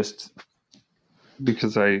partly just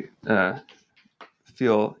because I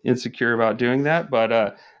feel insecure about doing that, but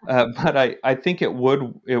I think it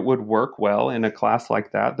would work well in a class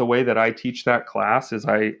like that. The way that I teach that class is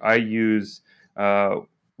I use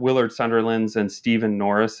Willard Sunderland's and Stephen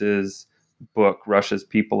Norris's book Russia's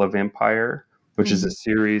People of Empire, which is a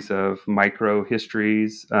series of micro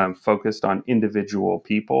histories focused on individual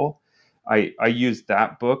people. I use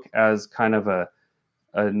that book as kind of a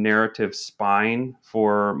narrative spine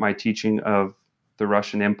for my teaching of the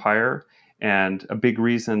Russian Empire. And a big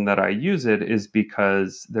reason that I use it is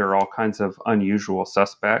because there are all kinds of unusual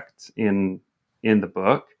suspects in the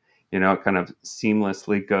book. It kind of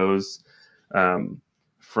seamlessly goes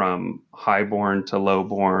from highborn to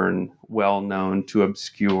lowborn, well-known to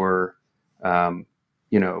obscure, kind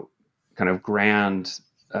of grand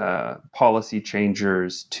policy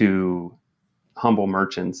changers to humble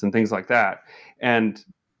merchants and things like that. And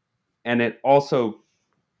it also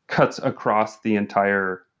cuts across the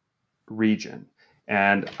entire region.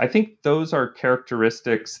 And I think those are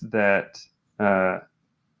characteristics that the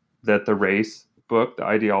race book, the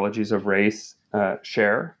ideologies of race,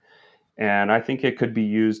 share. And I think it could be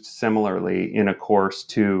used similarly in a course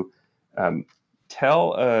to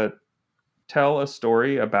tell a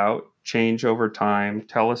story about change over time,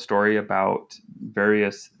 tell a story about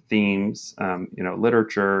various themes,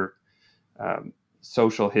 literature,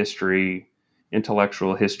 social history,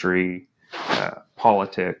 intellectual history,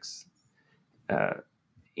 politics,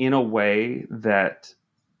 in a way that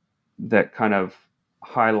kind of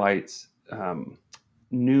highlights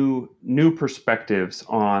new perspectives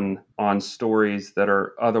on stories that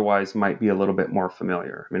are otherwise might be a little bit more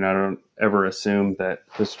familiar. I mean, I don't ever assume that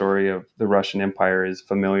the story of the Russian Empire is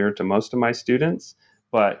familiar to most of my students,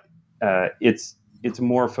 but it's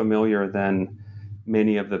more familiar than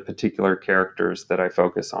many of the particular characters that I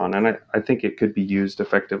focus on, and I think it could be used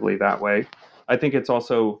effectively that way. I think it's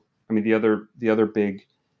also, I mean, the other big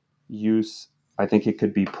use I think it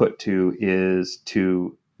could be put to is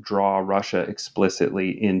to draw Russia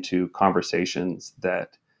explicitly into conversations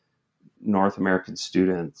that North American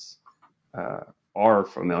students are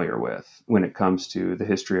familiar with when it comes to the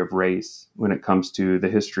history of race, when it comes to the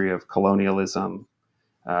history of colonialism,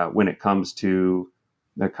 when it comes to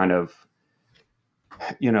the kind of,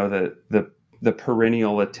 the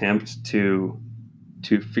perennial attempt to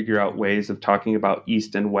figure out ways of talking about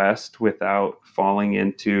East and West without falling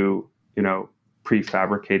into,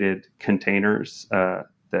 prefabricated containers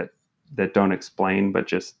that don't explain but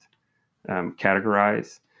just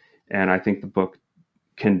categorize. And I think the book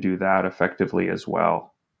can do that effectively as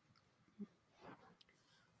well.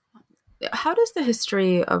 How does the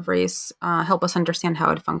history of race help us understand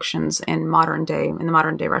how it functions in the modern day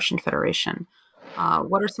Russian Federation?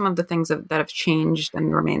 What are some of the things that have changed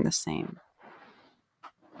and remain the same?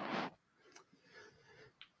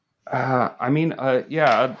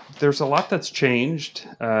 There's a lot that's changed.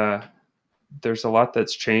 There's a lot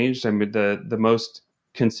that's changed. I mean, the most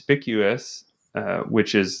conspicuous,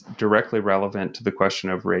 which is directly relevant to the question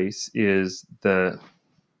of race, is the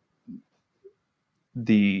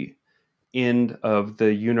end of the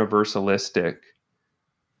universalistic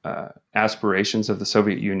aspirations of the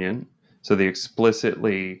Soviet Union. So the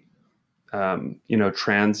explicitly,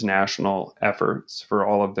 transnational efforts, for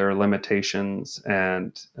all of their limitations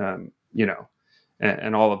and all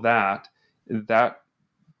of that.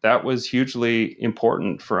 That was hugely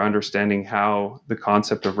important for understanding how the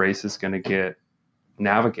concept of race is going to get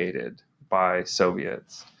navigated by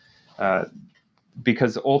Soviets,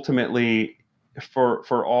 because ultimately,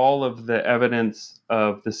 for all of the evidence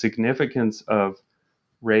of the significance of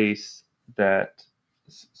race that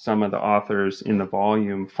some of the authors in the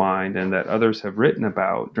volume find and that others have written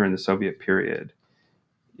about during the Soviet period,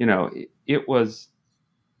 it was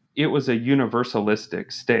a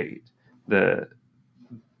universalistic state. That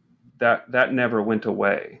never went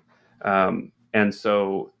away, and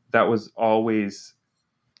so that was always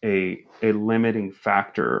a limiting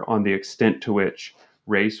factor on the extent to which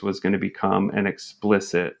race was going to become an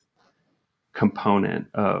explicit component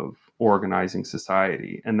of organizing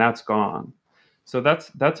society, and that's gone. So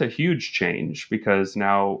that's a huge change, because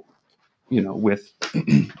now, with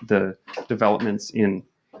the developments in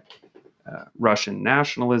Russian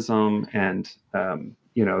nationalism and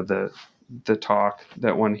the talk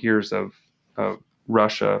that one hears of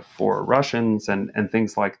Russia for Russians and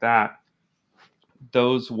things like that,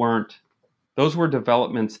 those were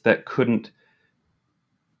developments that couldn't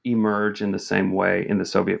emerge in the same way in the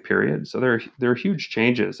Soviet period. So there are huge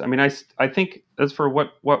changes. I mean, I think, as for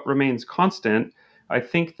what remains constant, I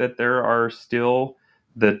think that there are still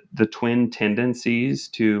the twin tendencies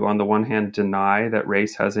to, on the one hand, deny that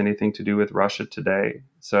race has anything to do with Russia today.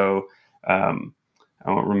 So I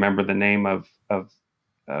don't remember the name of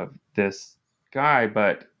this guy,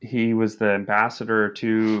 but he was the ambassador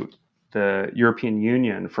to the European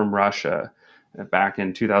Union from Russia back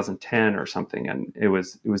in 2010 or something, and it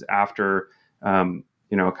was after kind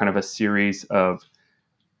of a series of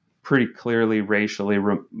pretty clearly racially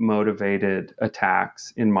motivated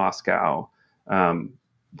attacks in Moscow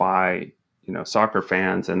by soccer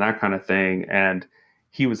fans and that kind of thing, and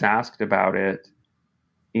he was asked about it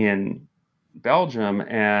in Belgium,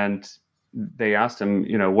 and they asked him,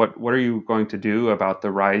 what are you going to do about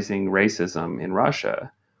the rising racism in Russia?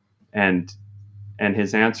 And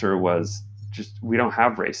his answer was just, we don't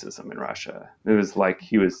have racism in Russia. It was like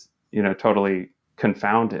he was, totally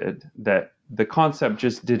confounded that the concept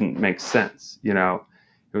just didn't make sense. It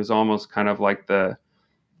was almost kind of like the,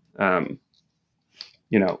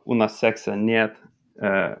 "У нас секса нет"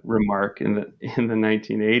 remark in the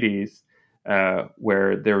 1980s,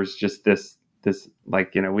 where there was just this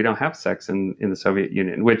like, we don't have sex in the Soviet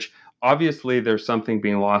Union, which obviously there's something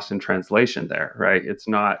being lost in translation there, right? It's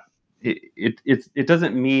not, it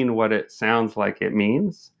doesn't mean what it sounds like it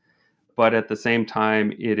means, but at the same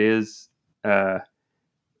time,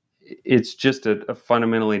 it's just a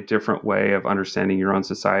fundamentally different way of understanding your own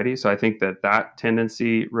society. So I think that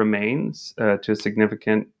tendency remains to a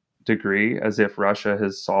significant degree, as if Russia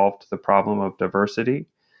has solved the problem of diversity.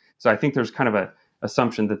 So I think there's kind of a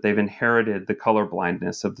assumption that they've inherited the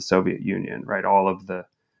colorblindness of the Soviet Union, right? All of the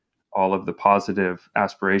positive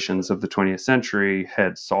aspirations of the 20th century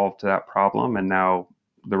had solved that problem, and now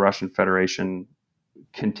the Russian Federation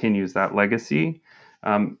continues that legacy.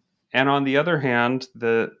 And on the other hand,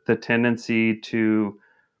 the tendency to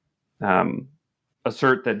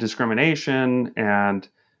assert that discrimination and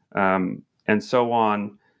so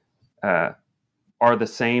on are the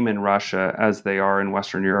same in Russia as they are in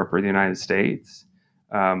Western Europe or the United States.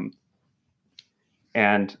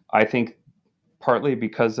 And I think partly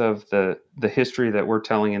because of the history that we're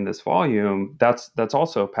telling in this volume, that's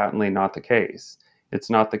also patently not the case. It's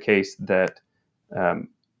not the case that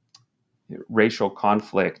racial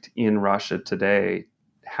conflict in Russia today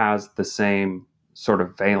has the same sort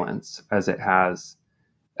of valence as it has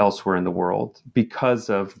elsewhere in the world because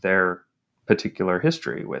of their particular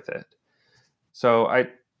history with it. So and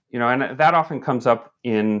that often comes up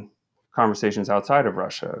in conversations outside of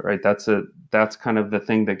Russia, right? That's kind of the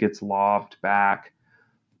thing that gets lobbed back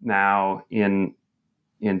now in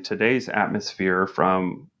today's atmosphere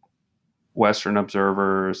from Western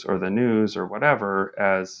observers or the news or whatever,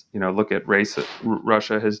 as look at race.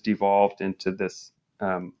 Russia has devolved into this,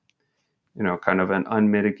 kind of an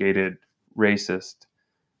unmitigated racist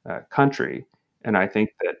country, and I think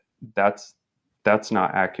that's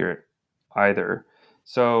not accurate either.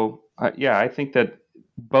 So I think that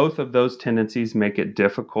both of those tendencies make it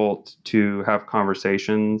difficult to have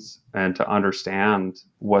conversations and to understand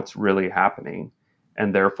what's really happening,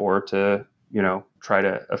 and therefore to try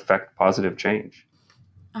to affect positive change.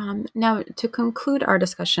 Now, to conclude our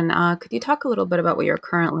discussion, could you talk a little bit about what you're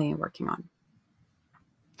currently working on?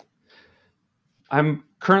 I'm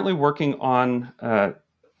currently working on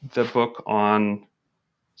the book on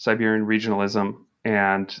Siberian regionalism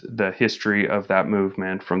and the history of that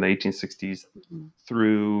movement from the 1860s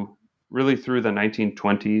through the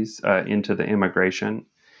 1920s into the immigration.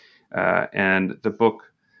 And the book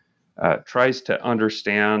tries to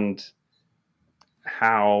understand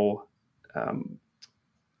how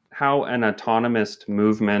an autonomous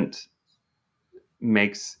movement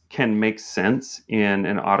can make sense in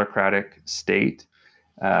an autocratic state,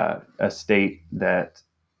 a state that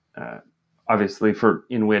obviously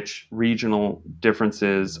in which regional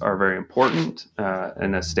differences are very important,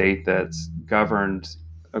 and a state that's governed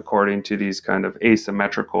according to these kind of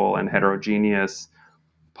asymmetrical and heterogeneous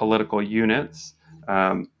political units,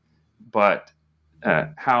 but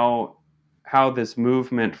how this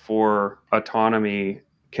movement for autonomy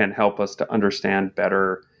can help us to understand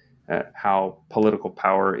better how political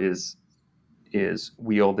power is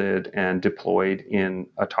wielded and deployed in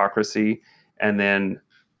autocracy, and then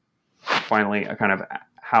finally kind of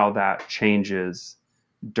how that changes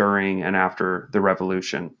during and after the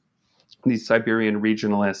revolution. These Siberian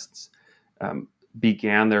regionalists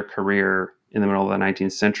began their career in the middle of the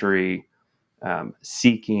 19th century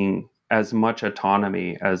seeking as much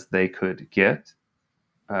autonomy as they could get.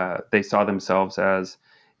 They saw themselves as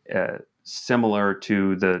similar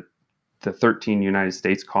to the 13 United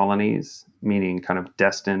States colonies, meaning kind of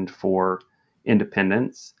destined for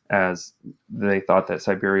independence, as they thought that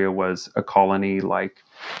Siberia was a colony like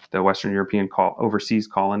the Western European overseas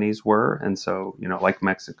colonies were. And so, like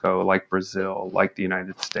Mexico, like Brazil, like the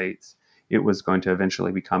United States, it was going to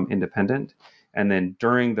eventually become independent. And then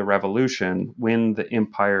during the revolution, when the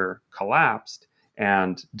empire collapsed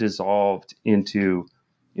and dissolved into,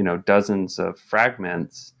 dozens of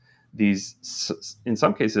fragments, these, in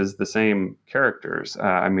some cases, the same characters.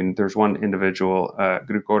 There's one individual,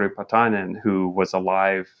 Grigory Potanin, who was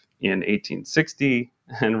alive in 1860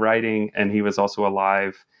 and writing, and he was also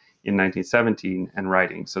alive in 1917 and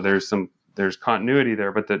writing. So there's continuity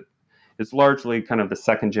there, but it's largely kind of the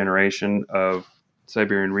second generation of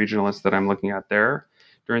Siberian regionalists that I'm looking at there.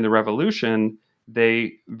 During the revolution,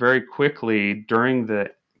 they very quickly, during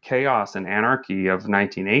the chaos and anarchy of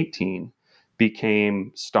 1918,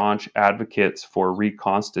 became staunch advocates for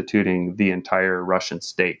reconstituting the entire Russian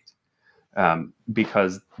state,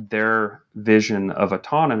 because their vision of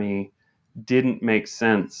autonomy didn't make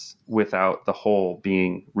sense without the whole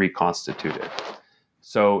being reconstituted.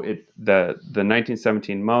 So the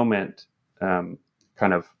 1917 moment kind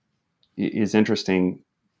of is interesting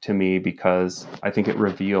to me because I think it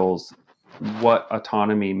reveals what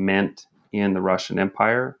autonomy meant in the Russian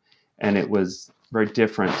Empire, and it was very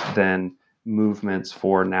different than movements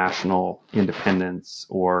for national independence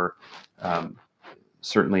or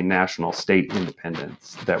certainly national state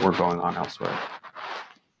independence that were going on elsewhere.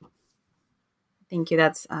 Thank you.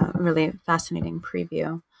 That's a really fascinating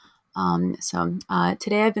preview.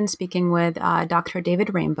 Today I've been speaking with Dr.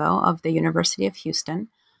 David Rainbow of the University of Houston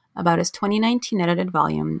about his 2019 edited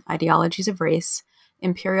volume, Ideologies of Race,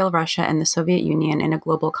 Imperial Russia and the Soviet Union in a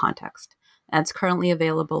Global Context. That's currently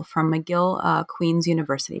available from McGill Queen's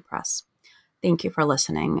University Press. Thank you for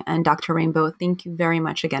listening. And Dr. Rainbow, thank you very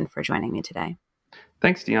much again for joining me today.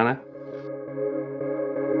 Thanks, Deanna.